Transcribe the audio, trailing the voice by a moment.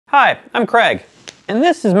Hi, I'm Craig, and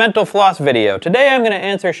this is Mental Floss video. Today I'm going to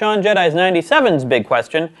answer Sean Jedi's 97's big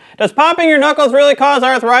question. Does popping your knuckles really cause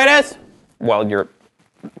arthritis? Well, you're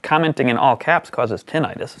commenting in all caps causes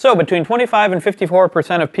tinnitus. So between 25 and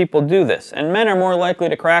 54% of people do this, and men are more likely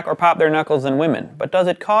to crack or pop their knuckles than women. But does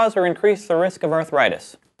it cause or increase the risk of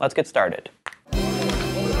arthritis? Let's get started.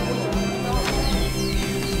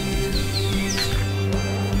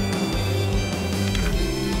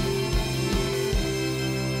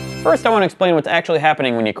 First, I want to explain what's actually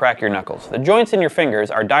happening when you crack your knuckles. The joints in your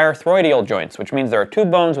fingers are diarthroidal joints, which means there are two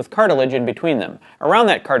bones with cartilage in between them. Around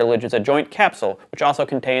that cartilage is a joint capsule, which also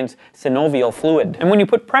contains synovial fluid. And when you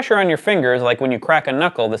put pressure on your fingers, like when you crack a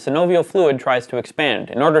knuckle, the synovial fluid tries to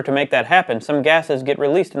expand. In order to make that happen, some gases get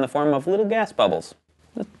released in the form of little gas bubbles.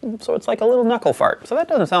 So it's like a little knuckle fart. So that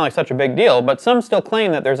doesn't sound like such a big deal, but some still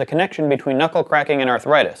claim that there's a connection between knuckle cracking and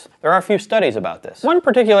arthritis. There are a few studies about this. One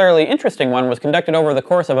particularly interesting one was conducted over the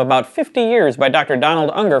course of about 50 years by Dr.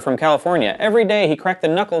 Donald Unger from California. Every day he cracked the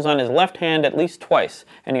knuckles on his left hand at least twice,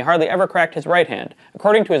 and he hardly ever cracked his right hand.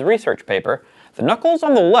 According to his research paper, the knuckles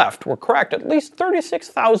on the left were cracked at least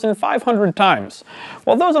 36,500 times,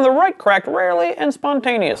 while those on the right cracked rarely and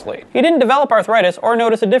spontaneously. He didn't develop arthritis or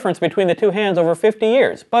notice a difference between the two hands over 50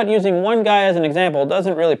 years, but using one guy as an example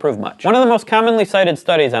doesn't really prove much. One of the most commonly cited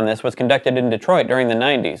studies on this was conducted in Detroit during the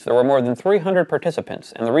 90s. There were more than 300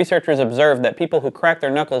 participants, and the researchers observed that people who cracked their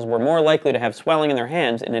knuckles were more likely to have swelling in their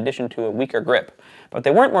hands in addition to a weaker grip. But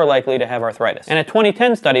they weren't more likely to have arthritis. And a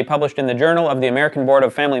 2010 study published in the Journal of the American Board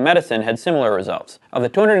of Family Medicine had similar results. Of the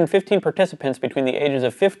 215 participants between the ages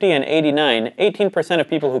of 50 and 89, 18% of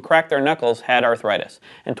people who cracked their knuckles had arthritis,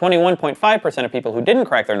 and 21.5% of people who didn't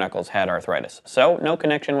crack their knuckles had arthritis. So no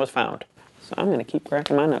connection was found. So I'm going to keep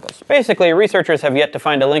cracking my knuckles. Basically, researchers have yet to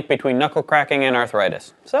find a link between knuckle cracking and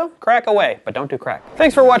arthritis. So crack away, but don't do crack.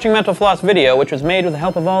 Thanks for watching Mental Floss video, which was made with the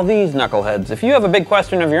help of all these knuckleheads. If you have a big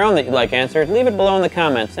question of your own that you'd like answered, leave it below in the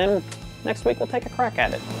comments, and next week we'll take a crack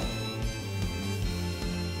at it.